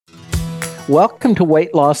Welcome to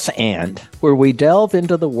Weight Loss And, where we delve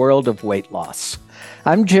into the world of weight loss.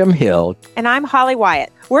 I'm Jim Hill. And I'm Holly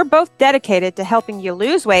Wyatt. We're both dedicated to helping you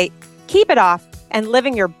lose weight, keep it off, and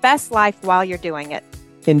living your best life while you're doing it.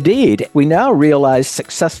 Indeed, we now realize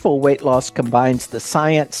successful weight loss combines the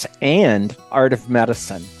science and art of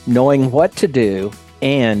medicine, knowing what to do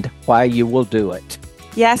and why you will do it.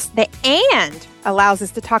 Yes, the and allows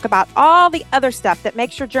us to talk about all the other stuff that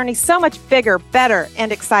makes your journey so much bigger, better,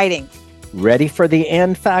 and exciting. Ready for the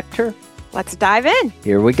and factor? Let's dive in.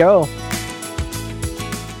 Here we go.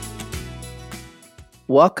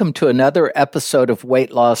 Welcome to another episode of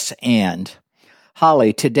Weight Loss And.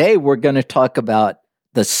 Holly, today we're going to talk about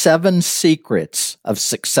the 7 secrets of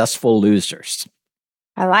successful losers.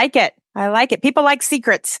 I like it. People like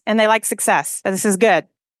secrets and they like success. This is good.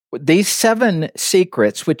 These 7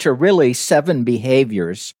 secrets, which are really 7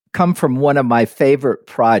 behaviors, come from one of my favorite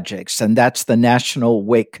projects, and that's the National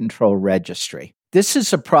Weight Control Registry. This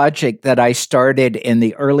is a project that I started in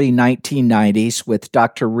the early 1990s with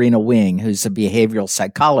Dr. Rena Wing, who's a behavioral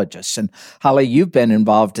psychologist. And Holly, you've been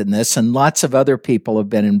involved in this, and lots of other people have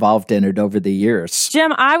been involved in it over the years.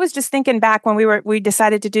 Jim, I was just thinking back when we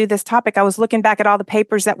decided to do this topic. I was looking back at all the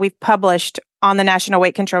papers that we've published on the National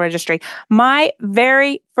Weight Control Registry. My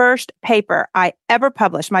very first paper I ever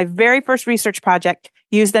published, my very first research project,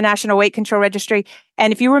 used the National Weight Control Registry.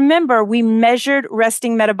 And if you remember, we measured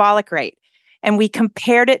resting metabolic rate. And we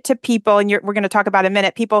compared it to people, and we're going to talk about in a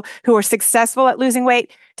minute, people who were successful at losing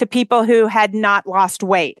weight to people who had not lost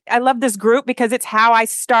weight. I love this group because it's how I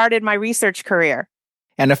started my research career.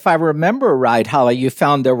 And if I remember right, Holly, you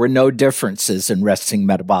found there were no differences in resting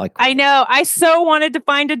metabolic rate. I know. I so wanted to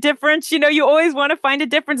find a difference. You know, you always want to find a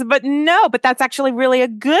difference, but that's actually really a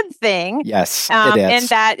good thing. Yes, it is. And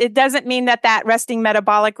that it doesn't mean that resting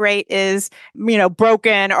metabolic rate is,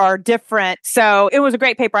 broken or different. So it was a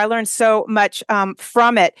great paper. I learned so much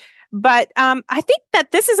from it. But I think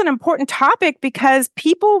that this is an important topic because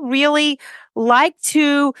people really like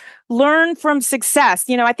to learn from success.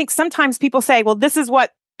 I think sometimes people say, well, this is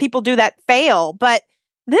what people do that fail. But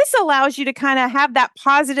this allows you to kind of have that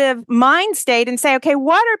positive mind state and say, okay,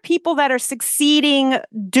 what are people that are succeeding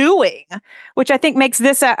doing? Which I think makes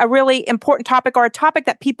this a really important topic, or a topic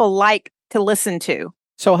that people like to listen to.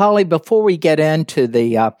 So, Holly, before we get into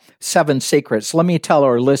the 7 secrets, let me tell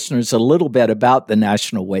our listeners a little bit about the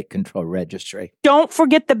National Weight Control Registry. Don't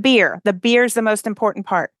forget the beer. The beer is the most important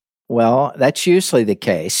part. Well, that's usually the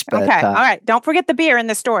case. But, okay. All right. Don't forget the beer in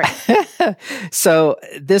the story. So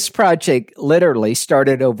this project literally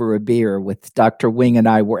started over a beer. With Dr. Wing and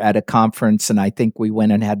I were at a conference, and I think we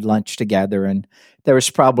went and had lunch together, and there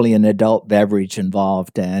was probably an adult beverage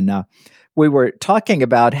involved. And we were talking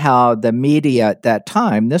about how the media at that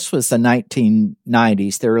time, this was the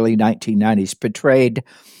 1990s, the early 1990s, portrayed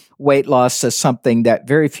weight loss as something that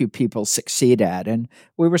very few people succeed at. And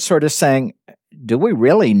we were sort of saying, do we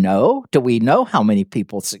really know? Do we know how many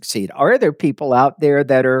people succeed? Are there people out there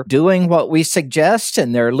that are doing what we suggest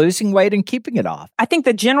and they're losing weight and keeping it off? I think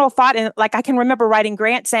the general thought, and I can remember writing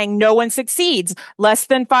grants saying no one succeeds, less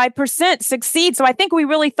than 5% succeed. So I think we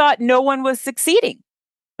really thought no one was succeeding.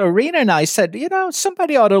 So Rena and I said,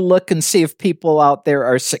 somebody ought to look and see if people out there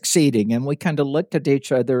are succeeding. And we kind of looked at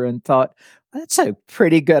each other and thought, that's a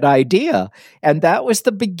pretty good idea. And that was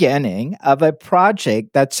the beginning of a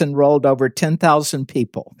project that's enrolled over 10,000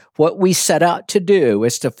 people. What we set out to do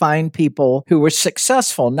is to find people who were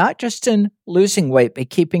successful, not just in losing weight, but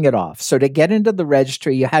keeping it off. So to get into the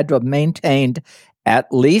registry, you had to have maintained at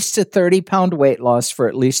least a 30-pound weight loss for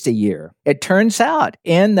at least a year. It turns out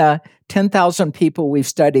in the 10,000 people we've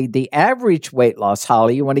studied, the average weight loss,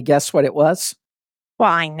 Holly, you want to guess what it was?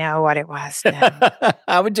 Well, I know what it was.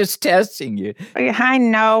 I was just testing you. I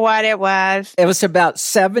know what it was. It was about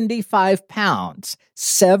 75 pounds.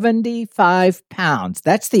 75 pounds.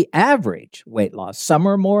 That's the average weight loss. Some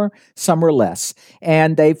are more, some are less.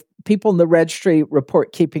 And people in the registry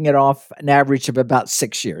report keeping it off an average of about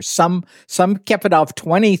 6 years. Some kept it off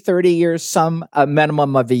 20, 30 years, some a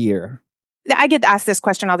minimum of a year. I get asked this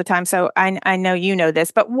question all the time, so I know you know this,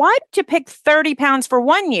 but why did you pick 30 pounds for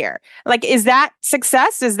 1 year? Is that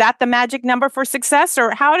success? Is that the magic number for success?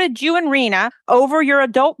 Or how did you and Rena, over your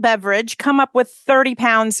adult beverage, come up with 30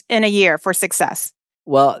 pounds in a year for success?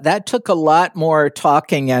 Well, that took a lot more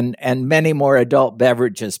talking and many more adult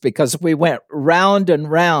beverages, because we went round and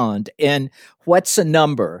round in what's a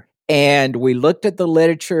number. And we looked at the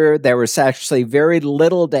literature. There was actually very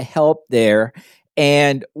little to help there.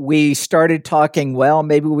 And we started talking, well,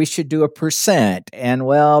 maybe we should do 1%. And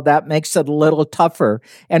well, that makes it a little tougher.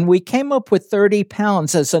 And we came up with 30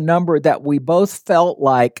 pounds as a number that we both felt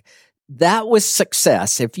like that was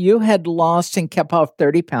success. If you had lost and kept off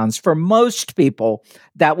 30 pounds, for most people,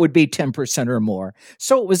 that would be 10% or more.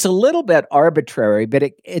 So it was a little bit arbitrary, but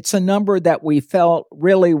it's a number that we felt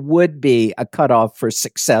really would be a cutoff for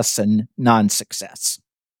success and non-success.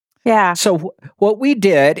 Yeah. So what we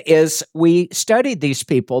did is we studied these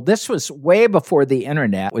people. This was way before the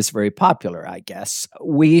internet was very popular, I guess.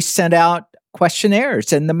 We sent out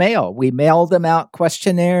questionnaires in the mail. We mailed them out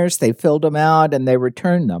questionnaires. They filled them out and they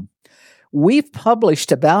returned them. We've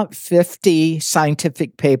published about 50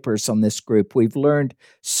 scientific papers on this group. We've learned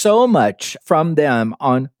so much from them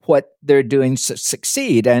on what they're doing to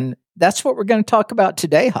succeed. And that's what we're going to talk about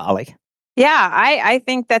today, Holly. Yeah, I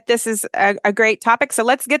think that this is a great topic. So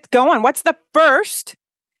let's get going. What's the first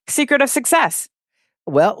secret of success?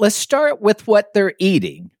 Well, let's start with what they're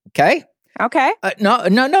eating, okay? Okay.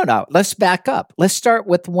 No. Let's back up. Let's start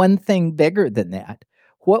with one thing bigger than that.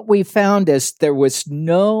 What we found is there was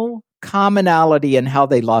no commonality in how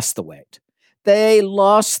they lost the weight. They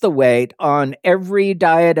lost the weight on every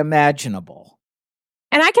diet imaginable.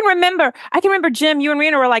 And I can remember, Jim, you and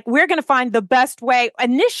Rena were like, we're going to find the best way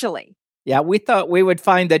initially. Yeah, we thought we would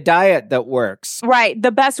find the diet that works. Right,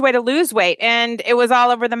 the best way to lose weight. And it was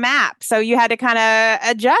all over the map. So you had to kind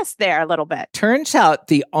of adjust there a little bit. Turns out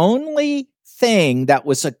the only thing that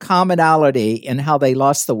was a commonality in how they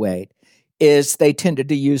lost the weight is they tended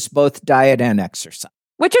to use both diet and exercise.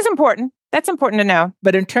 Which is important. That's important to know.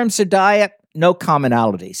 But in terms of diet, no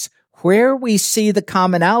commonalities. Where we see the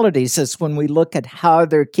commonalities is when we look at how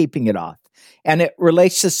they're keeping it off. And it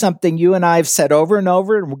relates to something you and I have said over and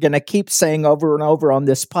over, and we're going to keep saying over and over on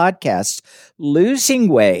this podcast. Losing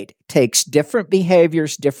weight takes different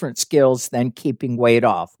behaviors, different skills than keeping weight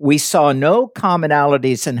off. We saw no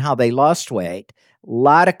commonalities in how they lost weight, a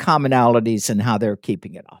lot of commonalities in how they're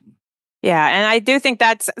keeping it off. Yeah, and I do think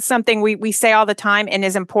that's something we say all the time and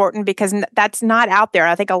is important because that's not out there.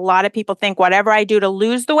 I think a lot of people think whatever I do to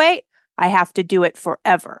lose the weight, I have to do it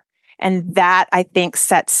forever. And that, I think,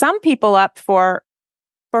 sets some people up for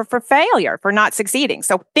failure, for not succeeding.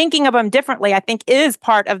 So thinking of them differently, I think, is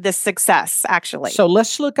part of this success, actually. So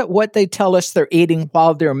let's look at what they tell us they're eating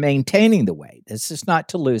while they're maintaining the weight. This is not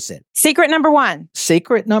to lose it. Secret number one,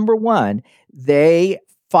 they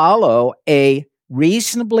follow a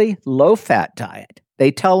reasonably low-fat diet. They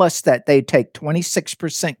tell us that they take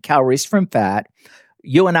 26% calories from fat.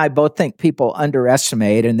 You and I both think people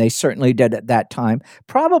underestimate, and they certainly did at that time,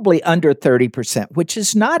 probably under 30%, which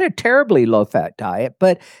is not a terribly low-fat diet,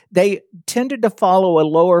 but they tended to follow a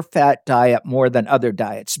lower-fat diet more than other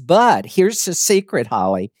diets. But here's the secret,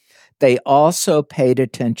 Holly. They also paid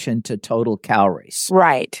attention to total calories.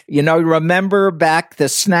 Right. You know, remember back the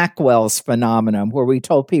SnackWell's phenomenon where we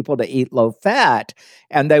told people to eat low-fat,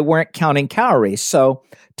 and they weren't counting calories. So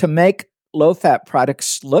to make low-fat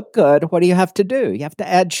products look good, what do you have to do? You have to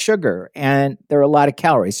add sugar, and there are a lot of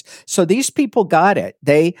calories. So these people got it.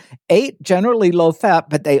 They ate generally low-fat,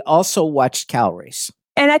 but they also watched calories.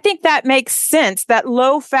 And I think that makes sense, that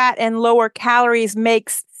low-fat and lower calories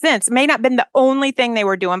makes sense. It may not have been the only thing they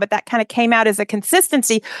were doing, but that kind of came out as a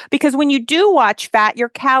consistency because when you do watch fat, your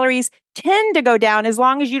calories tend to go down as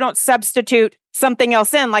long as you don't substitute something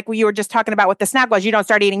else in, like you were just talking about with the SnackWells. You don't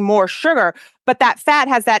start eating more sugar, but that fat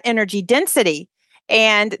has that energy density.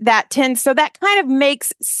 And that kind of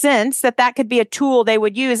makes sense that could be a tool they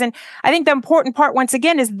would use. And I think the important part, once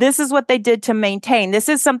again, is this is what they did to maintain. This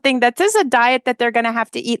is a diet that they're going to have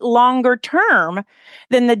to eat longer term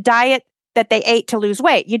than the diet that they ate to lose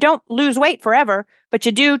weight. You don't lose weight forever, but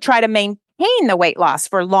you do try to maintain the weight loss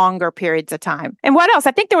for longer periods of time. And what else?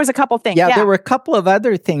 I think there was a couple things. Yeah, there were a couple of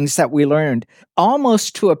other things that we learned.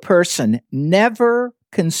 Almost to a person, never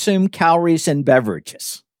consume calories in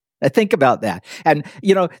beverages. Now, think about that. And,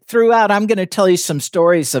 you know, throughout, I'm going to tell you some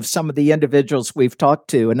stories of some of the individuals we've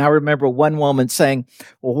talked to. And I remember one woman saying,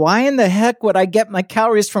 well, why in the heck would I get my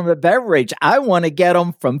calories from a beverage? I want to get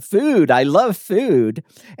them from food. I love food.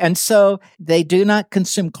 And so they do not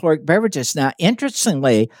consume caloric beverages. Now,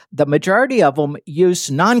 interestingly, the majority of them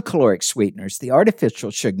use non-caloric sweeteners, the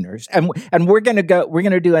artificial sugars. And we're going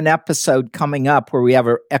to do an episode coming up where we have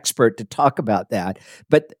an expert to talk about that.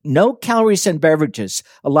 But no calories in beverages.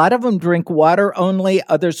 A lot of them drink water only.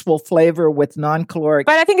 Others will flavor with non-caloric.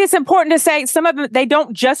 But I think it's important to say some of them, they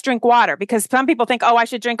don't just drink water because some people think, oh, I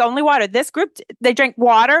should drink only water. This group, they drink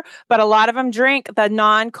water, but a lot of them drink the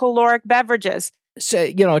non-caloric beverages. So,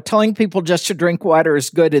 you know, telling people just to drink water is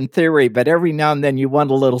good in theory, but every now and then you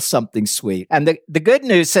want a little something sweet. And the good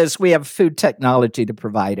news is we have food technology to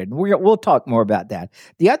provide it. We'll talk more about that.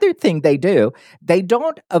 The other thing they do, they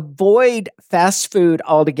don't avoid fast food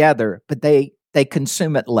altogether, but they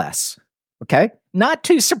consume it less. Okay? Not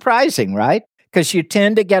too surprising, right? Because you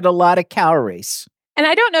tend to get a lot of calories. And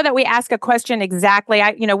I don't know that we ask a question exactly.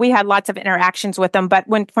 We had lots of interactions with them, but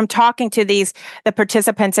from talking to the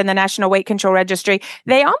participants in the National Weight Control Registry,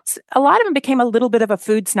 a lot of them became a little bit of a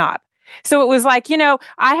food snob. So it was like,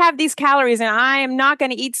 I have these calories and I am not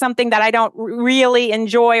going to eat something that I don't really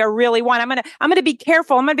enjoy or really want. I'm going to be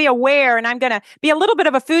careful. I'm going to be aware, and I'm going to be a little bit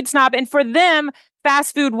of a food snob. And for them,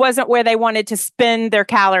 fast food wasn't where they wanted to spend their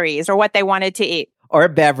calories or what they wanted to eat. Or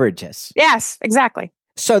beverages. Yes, exactly.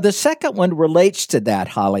 So the second one relates to that,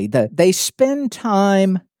 Holly. They spend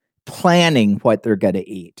time planning what they're going to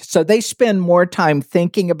eat. So they spend more time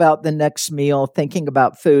thinking about the next meal, thinking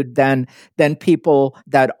about food than people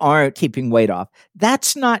that aren't keeping weight off.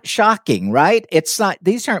 That's not shocking, right? It's not,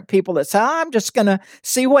 these aren't people that say, I'm just going to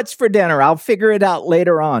see what's for dinner. I'll figure it out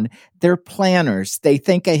later on. They're planners. They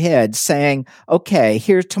think ahead, saying, okay,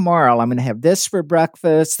 here's tomorrow. I'm going to have this for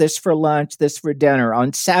breakfast, this for lunch, this for dinner.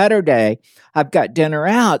 On Saturday, I've got dinner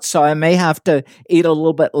out, so I may have to eat a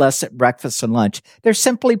little bit less at breakfast and lunch. They're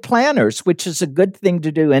simply planners, which is a good thing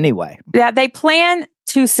to do anyway. Yeah, they plan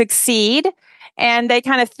to succeed. And they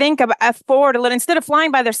kind of think forward a little, instead of flying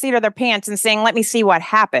by their seat or their pants and saying, let me see what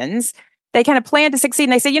happens. They kind of plan to succeed.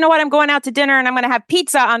 And they say, you know what, I'm going out to dinner and I'm going to have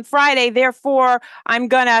pizza on Friday. Therefore, I'm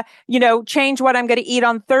going to, change what I'm going to eat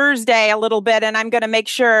on Thursday a little bit. And I'm going to make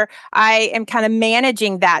sure I am kind of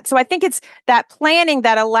managing that. So I think it's that planning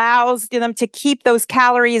that allows them to keep those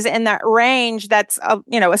calories in that range that's,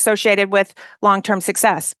 associated with long-term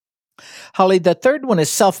success. Holly, the third one is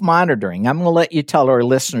self-monitoring. I'm going to let you tell our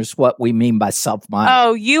listeners what we mean by self-monitoring.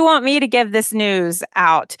 Oh, you want me to give this news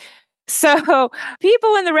out? So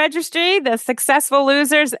people in the registry, the successful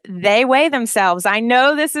losers, they weigh themselves. I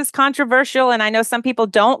know this is controversial, and I know some people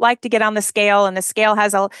don't like to get on the scale, and the scale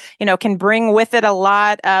has can bring with it a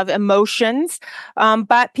lot of emotions.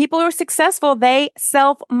 But people who are successful, they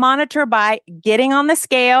self-monitor by getting on the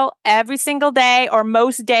scale every single day, or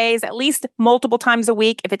most days, at least multiple times a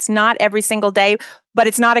week. If it's not every single day, but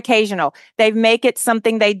it's not occasional, they make it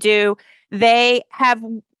something they do. They have,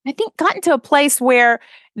 I think, gotten to a place where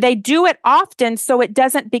they do it often so it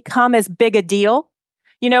doesn't become as big a deal.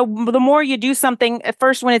 The more you do something at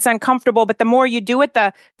first when it's uncomfortable, but the more you do it,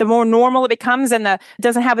 the more normal it becomes, and it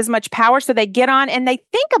doesn't have as much power. So they get on and they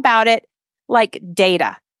think about it like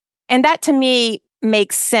data. And that to me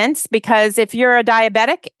makes sense, because if you're a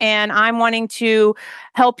diabetic and I'm wanting to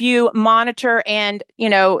help you monitor and,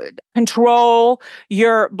 control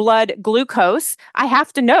your blood glucose, I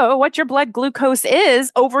have to know what your blood glucose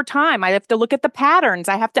is over time. I have to look at the patterns.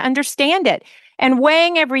 I have to understand it. And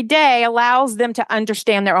weighing every day allows them to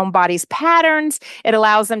understand their own body's patterns. It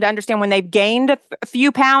allows them to understand when they've gained a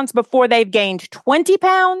few pounds before they've gained 20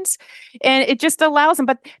 pounds. And it just allows them.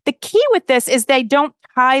 But the key with this is they don't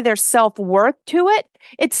tie their self-worth to it.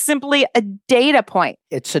 It's simply a data point.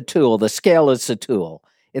 It's a tool. The scale is a tool.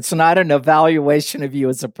 It's not an evaluation of you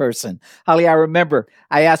as a person. Holly, I remember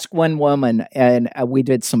I asked one woman, and we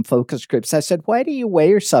did some focus groups. I said, why do you weigh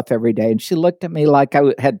yourself every day? And she looked at me like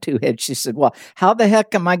I had two heads. She said, well, how the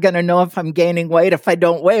heck am I going to know if I'm gaining weight if I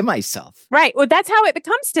don't weigh myself? Right. Well, that's how it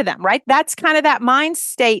becomes to them, right? That's kind of that mind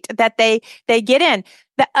state that they get in.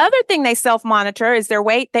 The other thing they self-monitor is their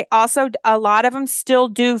weight. They also, a lot of them still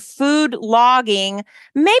do food logging,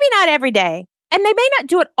 maybe not every day. And they may not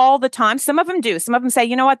do it all the time. Some of them do. Some of them say,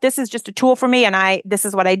 you know what, this is just a tool for me, and this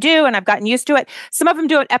is what I do, and I've gotten used to it. Some of them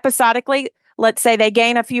do it episodically. Let's say they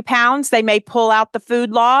gain a few pounds, they may pull out the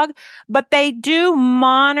food log, but they do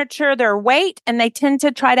monitor their weight, and they tend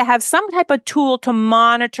to try to have some type of tool to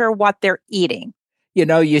monitor what they're eating.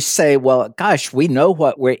 You say, well, gosh, we know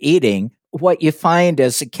what we're eating. What you find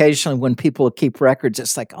is occasionally when people keep records,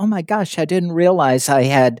 it's like, oh my gosh, I didn't realize I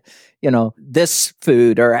had, this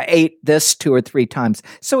food, or I ate this 2 or 3 times.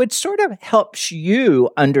 So it sort of helps you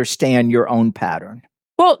understand your own pattern.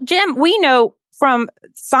 Well, Jim, we know from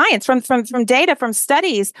science, from data, from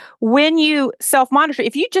studies, when you self-monitor,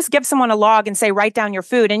 if you just give someone a log and say, write down your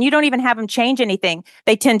food, and you don't even have them change anything,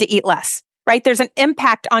 they tend to eat less. Right? There's an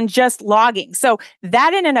impact on just logging. So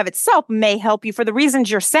that in and of itself may help you for the reasons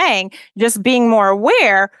you're saying. Just being more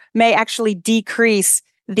aware may actually decrease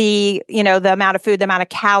the amount of food, the amount of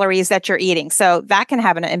calories that you're eating. So that can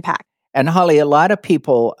have an impact. And Holly, a lot of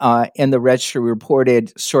people in the registry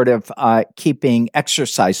reported sort of keeping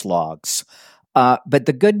exercise logs But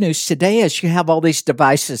the good news today is you have all these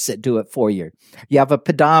devices that do it for you. You have a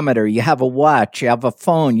pedometer, you have a watch, you have a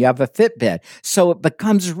phone, you have a Fitbit. So it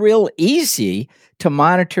becomes real easy to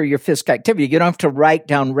monitor your physical activity. You don't have to write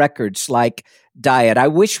down records like diet. I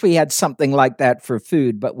wish we had something like that for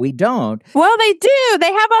food, but we don't. Well, they do.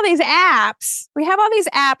 They have all these apps. We have all these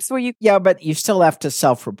apps where you... Yeah, but you still have to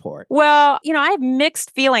self-report. Well, I have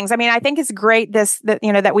mixed feelings. I mean, I think it's great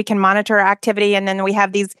that we can monitor our activity, and then we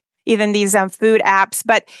have these food apps.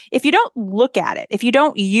 But if you don't look at it, if you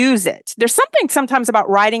don't use it, there's something sometimes about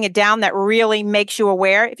writing it down that really makes you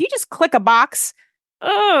aware. If you just click a box,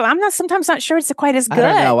 I'm sometimes not sure it's quite as good.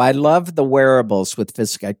 I don't know. I love the wearables with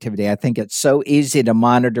physical activity. I think it's so easy to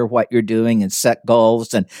monitor what you're doing and set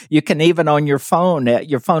goals. And you can even on your phone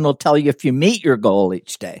will tell you if you meet your goal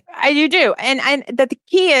each day. You do. And the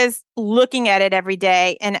key is looking at it every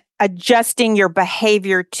day and adjusting your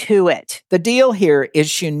behavior to it. The deal here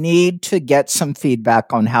is you need to get some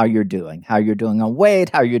feedback on how you're doing on weight,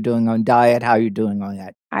 how you're doing on diet, how you're doing on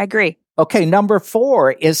that. I agree. Okay, number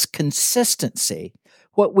 4 is consistency.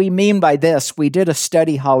 What we mean by this, we did a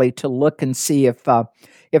study, Holly, to look and see if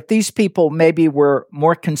these people maybe were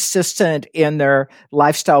more consistent in their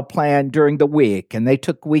lifestyle plan during the week and they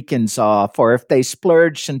took weekends off, or if they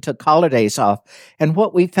splurged and took holidays off. And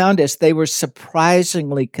what we found is they were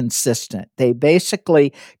surprisingly consistent. They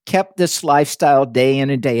basically kept this lifestyle day in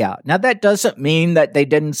and day out. Now, that doesn't mean that they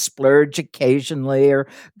didn't splurge occasionally or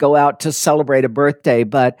go out to celebrate a birthday,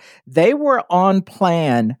 but they were on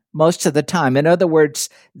plan most of the time. In other words,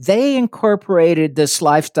 they incorporated this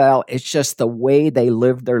lifestyle. It's just the way they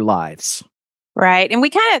live their lives. Right. And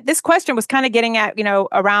this question was kind of getting at,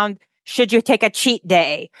 around, should you take a cheat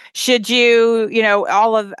day? Should you,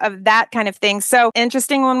 all of that kind of thing. So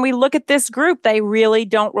interesting, when we look at this group, they really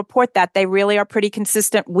don't report that. They really are pretty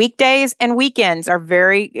consistent. Weekdays and weekends are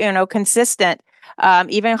very, consistent.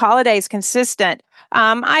 Even holidays consistent.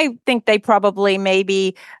 I think they probably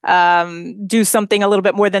maybe do something a little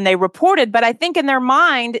bit more than they reported, but I think in their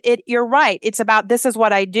mind, you're right. It's about, this is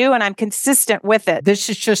what I do and I'm consistent with it. This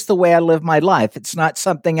is just the way I live my life. It's not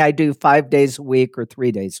something I do 5 days a week or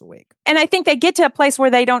 3 days a week. And I think they get to a place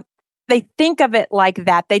where they think of it like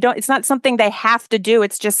that. It's not something they have to do.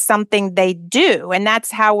 It's just something they do. And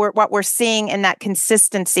that's what we're seeing in that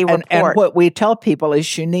consistency report. And what we tell people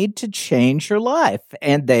is you need to change your life.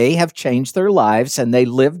 And they have changed their lives and they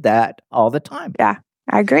live that all the time. Yeah,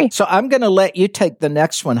 I agree. So I'm going to let you take the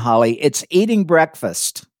next one, Holly. It's eating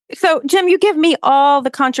breakfast. So Jim, you give me all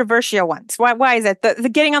the controversial ones. Why is it? The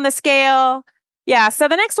getting on the scale. Yeah. So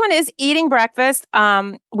the next one is eating breakfast.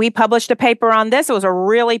 We published a paper on this. It was a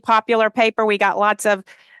really popular paper. We got lots of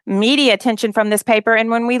media attention from this paper. And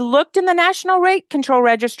when we looked in the National Rate Control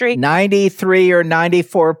Registry, 93 or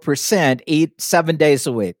 94% eat 7 days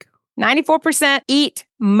a week. 94% eat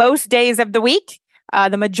most days of the week,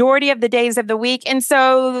 the majority of the days of the week. And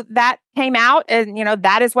so that came out and,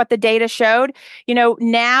 that is what the data showed.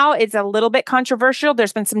 Now it's a little bit controversial.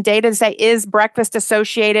 There's been some data to say, is breakfast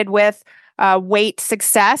associated with weight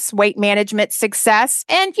management success.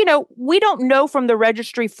 And, we don't know from the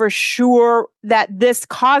registry for sure that this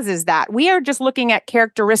causes that. We are just looking at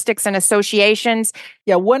characteristics and associations.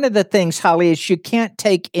 Yeah, one of the things, Holly, is you can't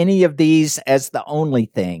take any of these as the only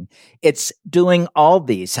thing. It's doing all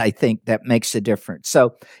these, I think, that makes a difference.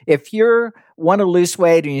 So if you want to lose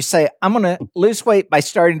weight and you say, I'm going to lose weight by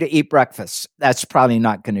starting to eat breakfast, that's probably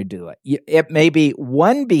not going to do it. It may be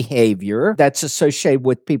one behavior that's associated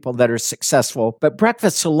with people that are successful, but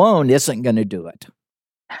breakfast alone isn't going to do it.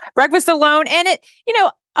 Breakfast alone. And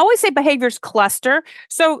I always say behaviors cluster.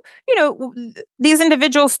 So, these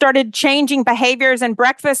individuals started changing behaviors and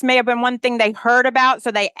breakfast may have been one thing they heard about. So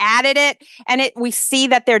they added it and we see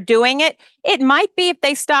that they're doing it. It might be if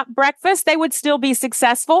they stopped breakfast, they would still be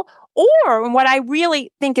successful. Or what I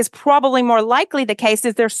really think is probably more likely the case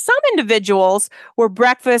is there's some individuals where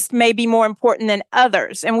breakfast may be more important than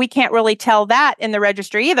others. And we can't really tell that in the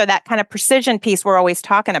registry either, that kind of precision piece we're always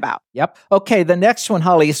talking about. Yep. Okay, the next one,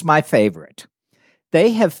 Holly, is my favorite.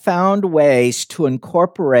 They have found ways to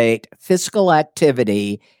incorporate physical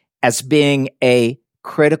activity as being a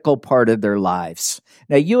critical part of their lives.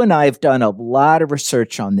 Now, you and I have done a lot of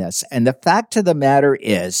research on this, and the fact of the matter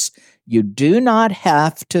is you do not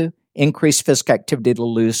have to increase physical activity to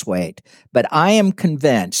lose weight, but I am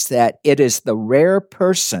convinced that it is the rare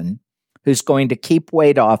person who's going to keep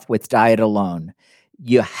weight off with diet alone.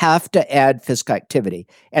 you have to add physical activity.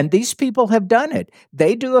 And these people have done it.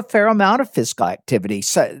 They do a fair amount of physical activity.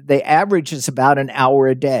 So the average is about an hour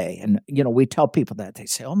a day. And, we tell people that. They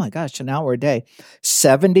say, oh my gosh, an hour a day.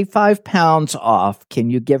 75 pounds off. Can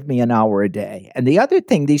you give me an hour a day? And the other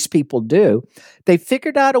thing these people do, they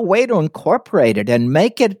figured out a way to incorporate it and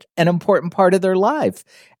make it an important part of their life.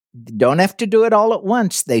 Don't have to do it all at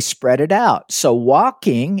once. They spread it out. So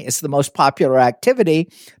walking is the most popular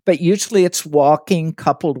activity, but usually it's walking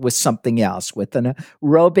coupled with something else, with an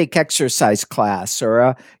aerobic exercise class or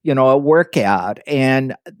a workout.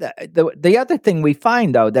 And the other thing we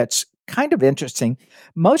find, though, that's kind of interesting,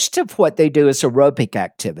 most of what they do is aerobic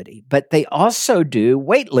activity, but they also do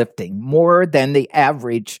weightlifting more than the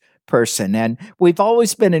average person. And we've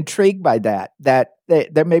always been intrigued by that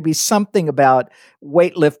there may be something about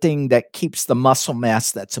weightlifting that keeps the muscle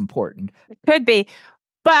mass that's important. It could be.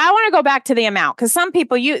 But I want to go back to the amount, because some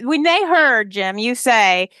people, when they heard, Jim, you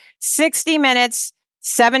say 60 minutes,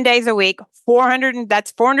 7 days a week,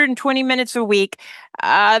 that's 420 minutes a week,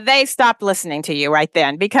 they stopped listening to you right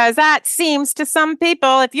then, because that seems to some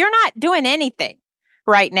people, if you're not doing anything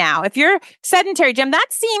right now, if you're sedentary, Jim, that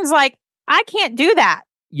seems like I can't do that.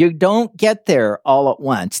 You don't get there all at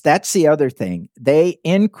once. That's the other thing. They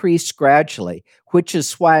increase gradually, which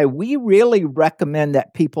is why we really recommend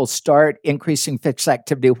that people start increasing physical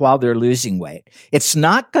activity while they're losing weight. It's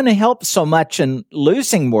not going to help so much in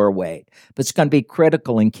losing more weight, but it's going to be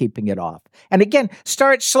critical in keeping it off. And again,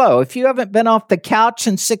 start slow. If you haven't been off the couch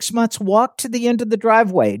in 6 months, walk to the end of the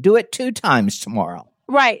driveway. Do it 2 times tomorrow.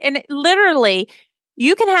 Right. And literally,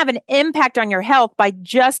 you can have an impact on your health by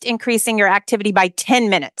just increasing your activity by 10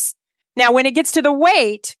 minutes. Now, when it gets to the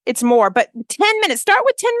weight, it's more, but 10 minutes, start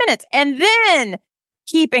with 10 minutes and then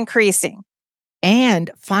keep increasing. And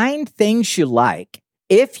find things you like.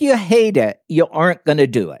 If you hate it, you aren't going to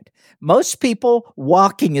do it. Most people,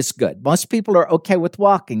 walking is good. Most people are okay with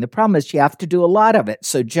walking. The problem is you have to do a lot of it.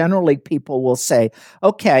 So generally people will say,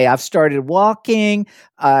 okay, I've started walking.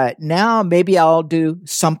 Now maybe I'll do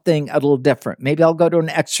something a little different. Maybe I'll go to an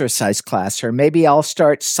exercise class, or maybe I'll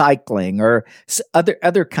start cycling, or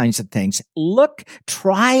other kinds of things.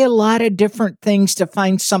 Try a lot of different things to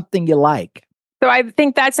find something you like. So I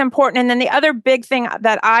think that's important. And then the other big thing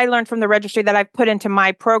that I learned from the registry that I've put into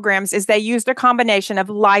my programs is they used a combination of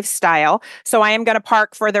lifestyle. So I am going to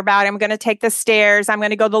park further out. I'm going to take the stairs. I'm going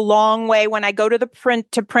to go the long way when I go to the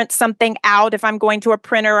print to print something out. If I'm going to a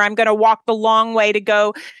printer, I'm going to walk the long way to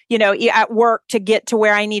go, at work to get to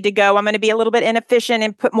where I need to go. I'm going to be a little bit inefficient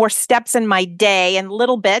and put more steps in my day and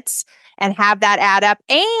little bits and have that add up.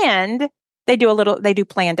 And they do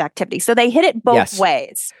planned activity. So they hit it both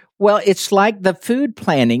ways. Well, it's like the food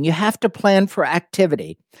planning. You have to plan for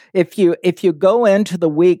activity. If you go into the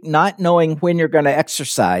week not knowing when you're going to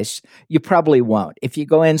exercise, you probably won't. If you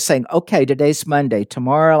go in saying, okay, today's Monday,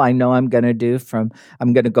 tomorrow I know I'm going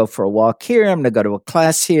to go for a walk here, I'm going to go to a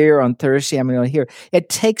class here, on Thursday I'm going to here. It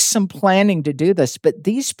takes some planning to do this, but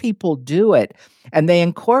these people do it and they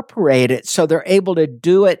incorporate it so they're able to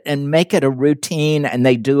do it and make it a routine, and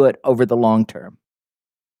they do it over the long term.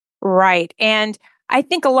 Right. And I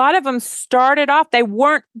think a lot of them started off, they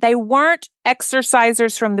weren't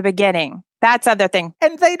exercisers from the beginning. That's the other thing.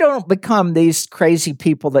 And they don't become these crazy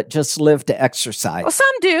people that just live to exercise. Well, some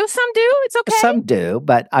do. It's okay. Some do,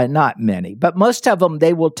 but not many. But most of them,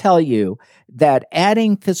 they will tell you that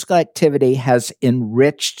adding physical activity has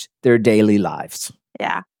enriched their daily lives.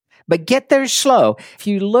 Yeah. But get there slow. If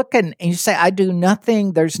you look and you say, I do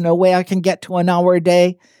nothing, there's no way I can get to an hour a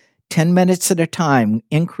day, 10 minutes at a time,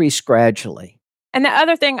 increase gradually. And the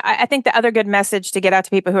other thing, I think the other good message to get out to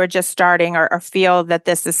people who are just starting or feel that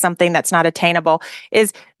this is something that's not attainable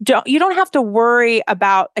is you don't have to worry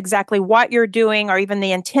about exactly what you're doing or even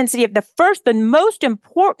the intensity of the most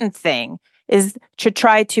important thing is to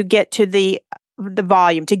try to get to the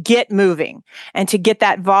volume, to get moving and to get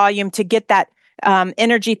that volume, to get that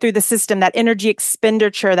energy through the system, that energy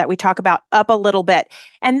expenditure that we talk about up a little bit.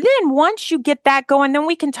 And then once you get that going, then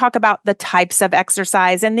we can talk about the types of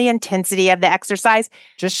exercise and the intensity of the exercise.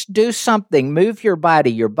 Just do something. Move your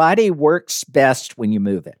body. Your body works best when you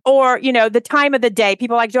move it. Or, the time of the day.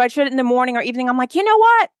 People are like, do I should it in the morning or evening? I'm like, you know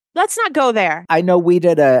what? Let's not go there. I know we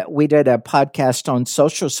did a podcast on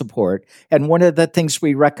social support, and one of the things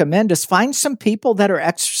we recommend is find some people that are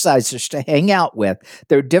exercisers to hang out with.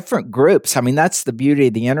 They're different groups. I mean, that's the beauty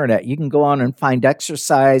of the internet. You can go on and find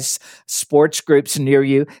exercise sports groups near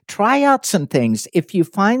you. Try out some things. If you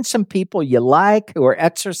find some people you like who are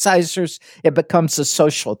exercisers, it becomes a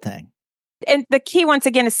social thing. And the key, once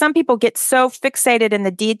again, is some people get so fixated in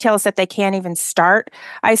the details that they can't even start.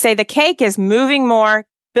 I say the cake is moving more,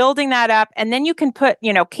 building that up. And then you can put,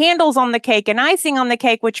 candles on the cake and icing on the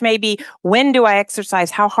cake, which may be, when do I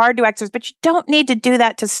exercise? How hard do I exercise? But you don't need to do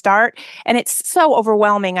that to start. And it's so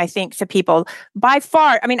overwhelming, I think, to people. By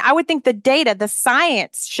far, I would think the data, the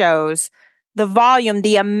science shows the volume,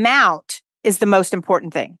 the amount is the most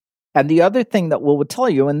important thing. And the other thing that we'll tell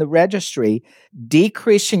you in the registry,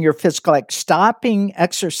 decreasing your physical, stopping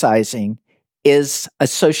exercising is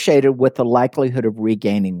associated with the likelihood of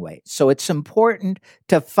regaining weight. So it's important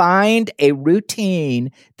to find a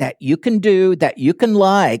routine that you can do, that you can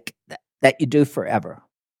like, that you do forever.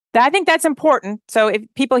 I think that's important. So if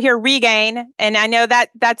people hear regain, and I know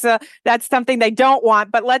that's something they don't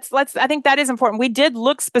want, but I think that is important. We did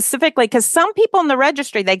look specifically because some people in the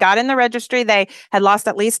registry, they got in the registry, they had lost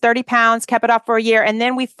at least 30 pounds, kept it off for a year, and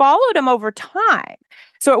then we followed them over time.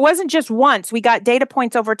 So it wasn't just once, we got data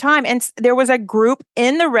points over time. And there was a group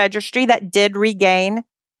in the registry that did regain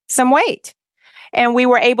some weight. And we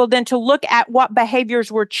were able then to look at what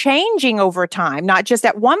behaviors were changing over time, not just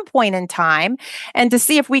at one point in time, and to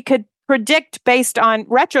see if we could predict based on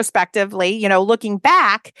retrospectively, looking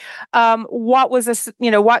back,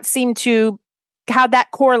 what seemed to, how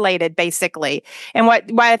that correlated basically. And what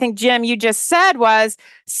I think, Jim, you just said was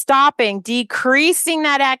decreasing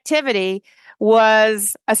that activity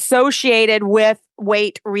was associated with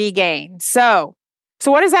weight regain. So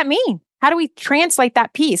what does that mean? How do we translate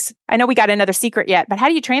that piece? I know we got another secret yet, but how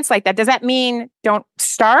do you translate that? Does that mean don't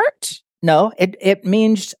start? No, it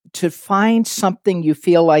means to find something you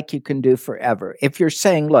feel like you can do forever. If you're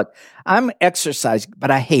saying, look, I'm exercising,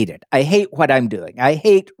 but I hate it. I hate what I'm doing. I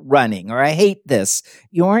hate running, or I hate this.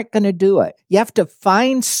 You aren't going to do it. You have to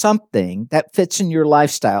find something that fits in your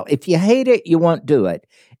lifestyle. If you hate it, you won't do it.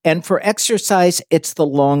 And for exercise, it's the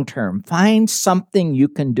long term. Find something you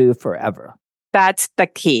can do forever. That's the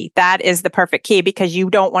key. That is the perfect key, because you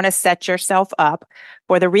don't want to set yourself up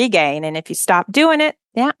for the regain. And if you stop doing it,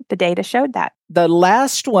 the data showed that. The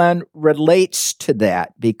last one relates to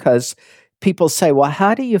that, because people say, well,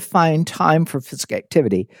 how do you find time for physical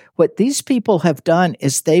activity? What these people have done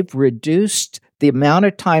is they've reduced the amount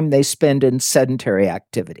of time they spend in sedentary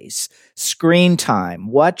activities, screen time,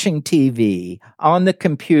 watching TV, on the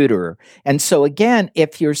computer. And so again,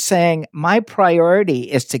 if you're saying my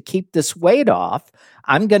priority is to keep this weight off,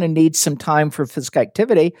 I'm going to need some time for physical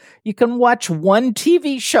activity, you can watch one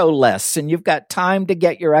TV show less and you've got time to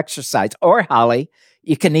get your exercise. Or, Holly,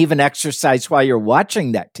 you can even exercise while you're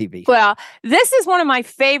watching that TV. Well, this is one of my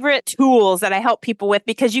favorite tools that I help people with,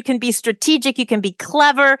 because you can be strategic, you can be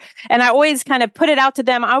clever, and I always kind of put it out to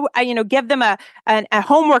them. I give them a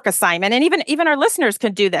homework assignment, and even our listeners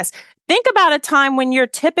can do this. Think about a time when you're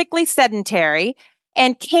typically sedentary,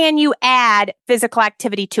 and can you add physical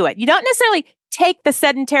activity to it? You don't necessarily take the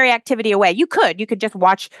sedentary activity away. You could just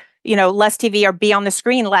watch, less TV or be on the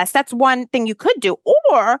screen less. That's one thing you could do.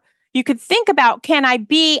 Or you could think about, can I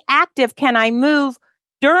be active? Can I move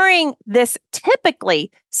during this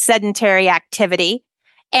typically sedentary activity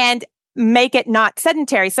and make it not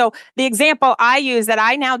sedentary? So the example I use that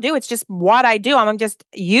I now do, it's just what I do, I'm just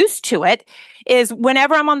used to it, is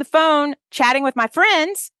whenever I'm on the phone chatting with my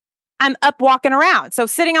friends, I'm up walking around. So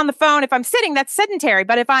sitting on the phone, if I'm sitting, that's sedentary.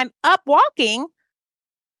 But if I'm up walking,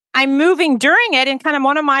 I'm moving during it. And kind of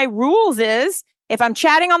one of my rules is, if I'm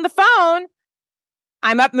chatting on the phone,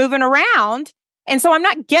 I'm up moving around. And so I'm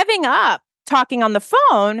not giving up talking on the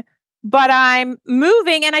phone, but I'm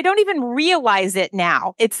moving, and I don't even realize it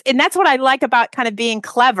now. And that's what I like about kind of being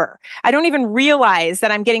clever. I don't even realize that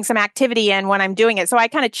I'm getting some activity in when I'm doing it. So I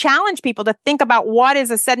kind of challenge people to think about what is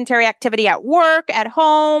a sedentary activity at work, at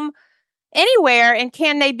home, anywhere, and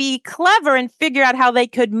can they be clever and figure out how they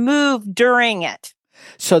could move during it?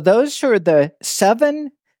 So those are the 7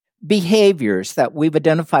 behaviors that we've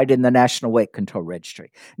identified in the National Weight Control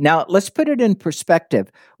Registry. Now, let's put it in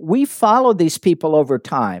perspective. We follow these people over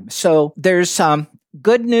time. So there's some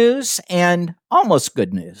good news and almost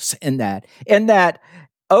good news in that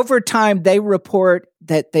over time, they report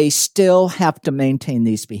that they still have to maintain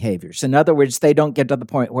these behaviors. In other words, they don't get to the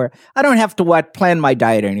point where I don't have to plan my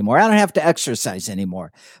diet anymore. I don't have to exercise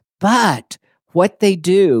anymore. But what they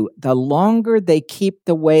do, the longer they keep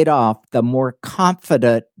the weight off, the more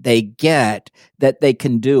confident they get that they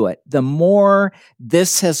can do it. The more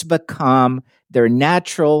this has become their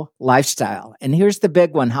natural lifestyle. And here's the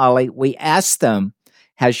big one, Holly. We ask them,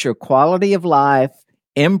 has your quality of life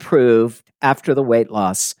improved after the weight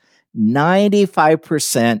loss?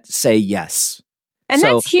 95% say yes. And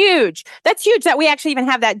that's huge. That's huge that we actually even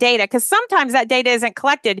have that data, because sometimes that data isn't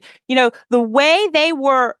collected. The way they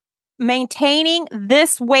were maintaining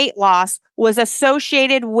this weight loss was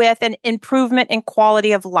associated with an improvement in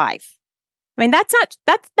quality of life. I mean,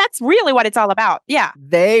 that's really what it's all about. Yeah.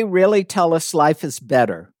 They really tell us life is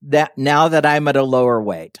better that now that I'm at a lower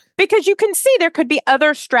weight. Because you can see there could be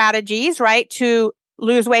other strategies, right, to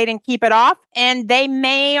lose weight and keep it off, and they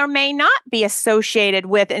may or may not be associated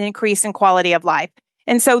with an increase in quality of life.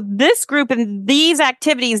 And so this group and these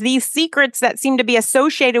activities, these secrets that seem to be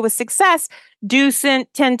associated with success do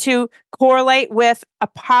tend to correlate with a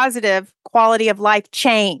positive quality of life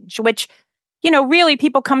change, which, really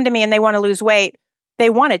people come to me and they want to lose weight. They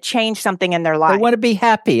want to change something in their life. They want to be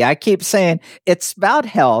happy. I keep saying it's about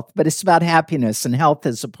health, but it's about happiness, and health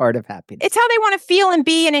is a part of happiness. It's how they want to feel and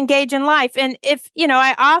be and engage in life. And if,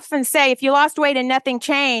 I often say, if you lost weight and nothing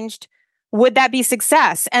changed, would that be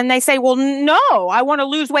success? And they say, well, no, I want to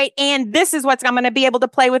lose weight. And this is I'm going to be able to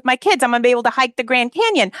play with my kids. I'm going to be able to hike the Grand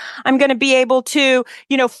Canyon. I'm going to be able to,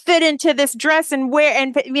 fit into this dress and wear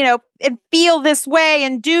and feel this way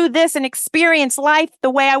and do this and experience life the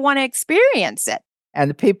way I want to experience it. And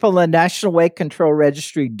the people in the National Weight Control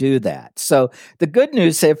Registry do that. So the good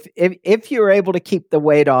news, if you're able to keep the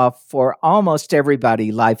weight off for almost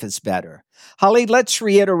everybody, life is better. Holly, let's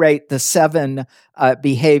reiterate the 7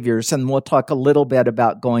 behaviors, and we'll talk a little bit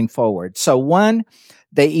about going forward. So 1,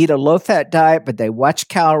 they eat a low-fat diet, but they watch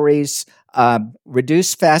calories,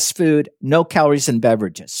 reduce fast food, no calories in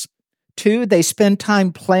beverages. 2, they spend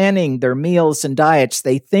time planning their meals and diets.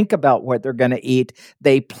 They think about what they're going to eat.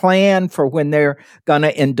 They plan for when they're going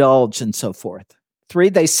to indulge and so forth. 3,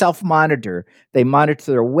 they self-monitor. They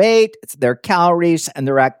monitor their weight, their calories, and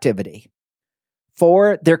their activity.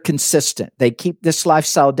 4, they're consistent. They keep this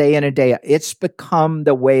lifestyle day in and day out. It's become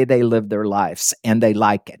the way they live their lives, and they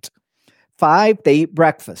like it. 5, they eat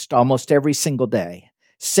breakfast almost every single day.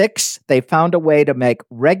 6, they found a way to make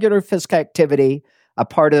regular physical activity a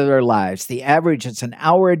part of their lives. The average is an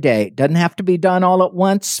hour a day. It doesn't have to be done all at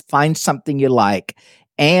once. Find something you like.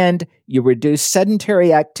 And you reduce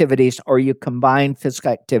sedentary activities, or you combine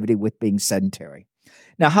physical activity with being sedentary.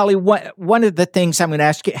 Now, Holly, one of the things I'm going to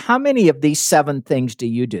ask you, how many of these 7 things do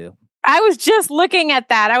you do? I was just looking at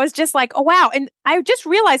that. I was just like, oh, wow. And I just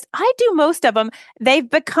realized I do most of them. They've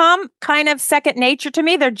become kind of second nature to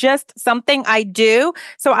me. They're just something I do.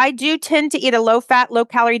 So I do tend to eat a low-fat,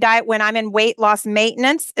 low-calorie diet when I'm in weight loss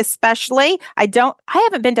maintenance, especially. I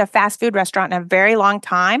haven't been to a fast food restaurant in a very long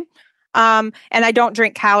time. And I don't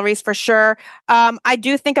drink calories for sure. I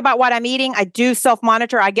do think about what I'm eating. I do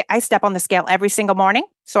self-monitor. I step on the scale every single morning.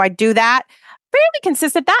 So I do that. Fairly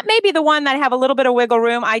consistent. That may be the one that I have a little bit of wiggle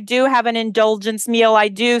room. I do have an indulgence meal. I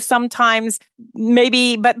do sometimes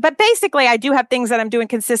maybe, but basically I do have things that I'm doing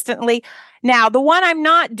consistently. Now, the one I'm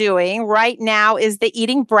not doing right now is the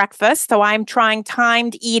eating breakfast. So I'm trying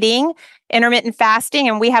timed eating, intermittent fasting,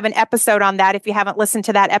 and we have an episode on that. If you haven't listened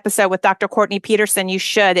to that episode with Dr. Courtney Peterson, you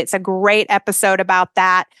should. It's a great episode about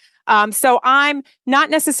that. So I'm not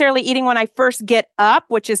necessarily eating when I first get up,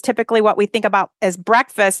 which is typically what we think about as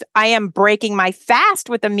breakfast. I am breaking my fast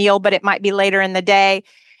with a meal, but it might be later in the day.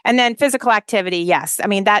 And then physical activity, yes. I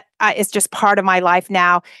mean, that is just part of my life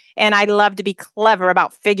now. And I love to be clever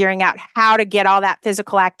about figuring out how to get all that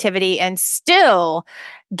physical activity and still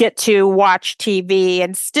get to watch TV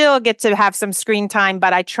and still get to have some screen time,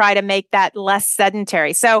 but I try to make that less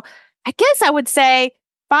sedentary. So I guess I would say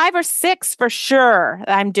 5 or 6 for sure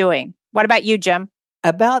I'm doing. What about you, Jim?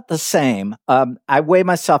 About the same. I weigh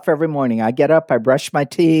myself every morning. I get up, I brush my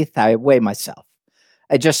teeth, I weigh myself.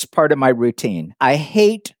 It's just part of my routine. I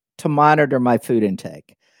hate to monitor my food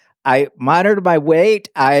intake. I monitor my weight,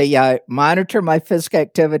 I monitor my physical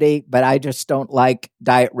activity, but I just don't like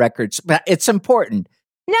diet records. But it's important.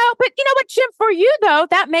 No, but you know what, Jim, for you, though,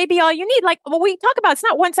 that may be all you need. Like what we talk about, it's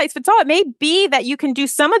not one size fits all. It may be that you can do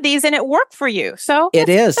some of these and it worked for you. So it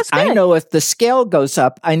is. I know if the scale goes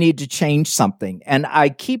up, I need to change something. And I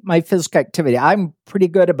keep my physical activity. I'm pretty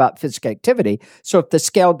good about physical activity. So if the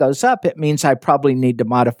scale goes up, it means I probably need to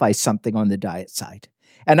modify something on the diet side.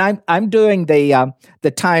 And I'm doing the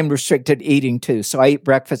time restricted eating too. So I eat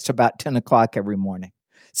breakfast about 10 o'clock every morning.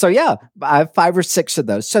 So yeah, I have 5 or 6 of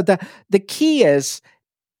those. So the key is,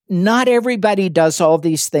 not everybody does all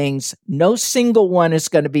these things. No single one is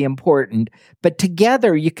going to be important, but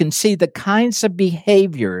together you can see the kinds of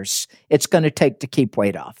behaviors it's going to take to keep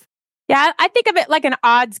weight off. Yeah, I think of it like an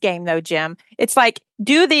odds game though, Jim. It's like,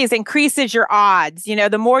 do these increases your odds. You know,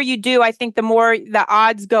 the more you do, I think the more the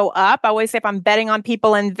odds go up. I always say if I'm betting on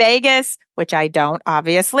people in Vegas, which I don't,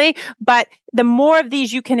 obviously, but the more of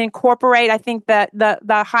these you can incorporate, I think that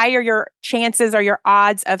the higher your chances or your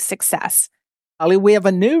odds of success. Ali, we have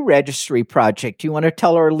a new registry project. You want to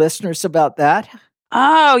tell our listeners about that?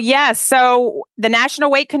 Oh, yes. So the National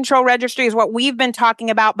Weight Control Registry is what we've been talking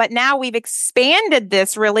about, but now we've expanded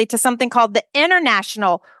this really to something called the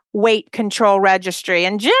International Weight Control Registry.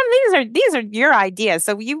 And Jim, these are your ideas.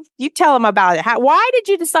 So you tell them about it. Why did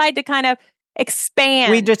you decide to kind of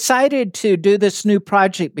expand? We decided to do this new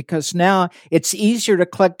project because now it's easier to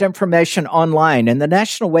collect information online. In the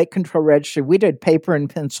National Weight Control Registry, we did paper and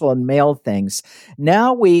pencil and mail things.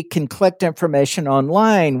 Now we can collect information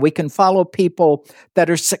online. We can follow people that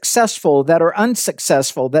are successful, that are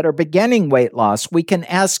unsuccessful, that are beginning weight loss. We can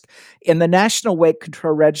ask in the National Weight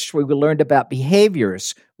Control Registry, we learned about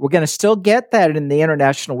behaviors. We're going to still get that in the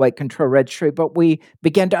International Weight Control Registry, but we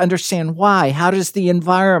begin to understand why. How does the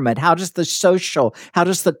environment, how does the social, how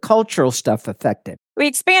does the cultural stuff affect it? We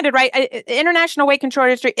expanded, right? International Weight Control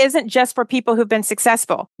Registry isn't just for people who've been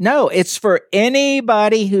successful. No, it's for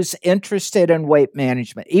anybody who's interested in weight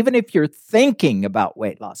management, even if you're thinking about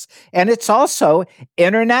weight loss. And it's also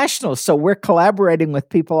international. So we're collaborating with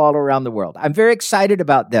people all around the world. I'm very excited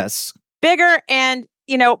about this. Bigger and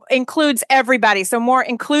includes everybody. So more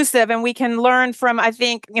inclusive, and we can learn from, I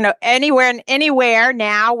think, anywhere and anywhere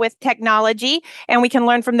now with technology. And we can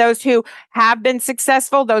learn from those who have been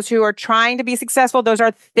successful, those who are trying to be successful, those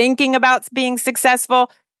are thinking about being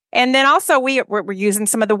successful. And then also we're using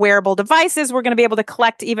some of the wearable devices. We're going to be able to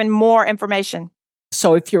collect even more information.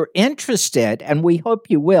 So if you're interested, and we hope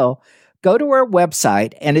you will, go to our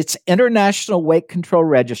website, and it's International Weight Control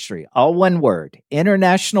Registry, all one word,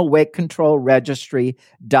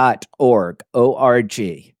 internationalweightcontrolregistry.org,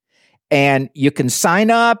 O-R-G. And you can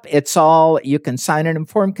sign up. You can sign an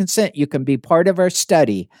informed consent. You can be part of our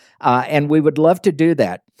study, and we would love to do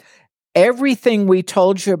that. Everything we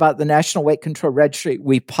told you about the National Weight Control Registry,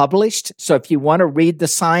 we published. So if you want to read the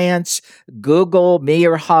science, Google me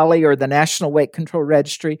or Holly or the National Weight Control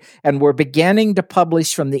Registry. And we're beginning to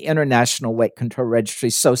publish from the International Weight Control Registry.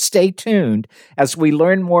 So stay tuned. As we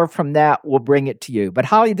learn more from that, we'll bring it to you. But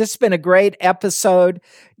Holly, this has been a great episode.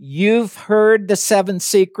 You've heard the 7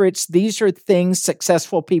 secrets. These are things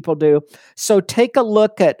successful people do. So take a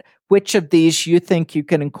look at which of these you think you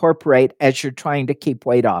can incorporate as you're trying to keep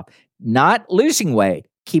weight off. Not losing weight,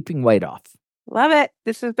 keeping weight off. Love it.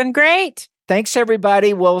 This has been great. Thanks,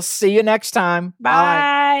 everybody. We'll see you next time.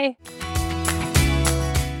 Bye.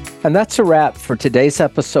 And that's a wrap for today's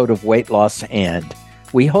episode of Weight Loss And.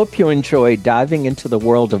 We hope you enjoyed diving into the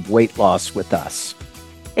world of weight loss with us.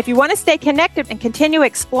 If you want to stay connected and continue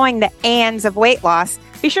exploring the ands of weight loss,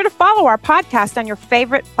 be sure to follow our podcast on your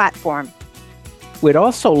favorite platform. We'd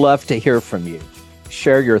also love to hear from you.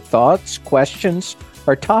 Share your thoughts, questions,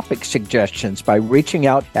 or topic suggestions by reaching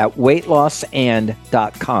out at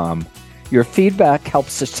weightlossand.com. Your feedback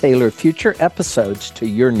helps us tailor future episodes to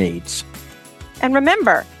your needs. And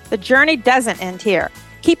remember, the journey doesn't end here.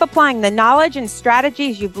 Keep applying the knowledge and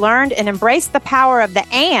strategies you've learned and embrace the power of the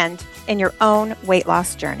and in your own weight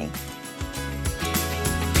loss journey.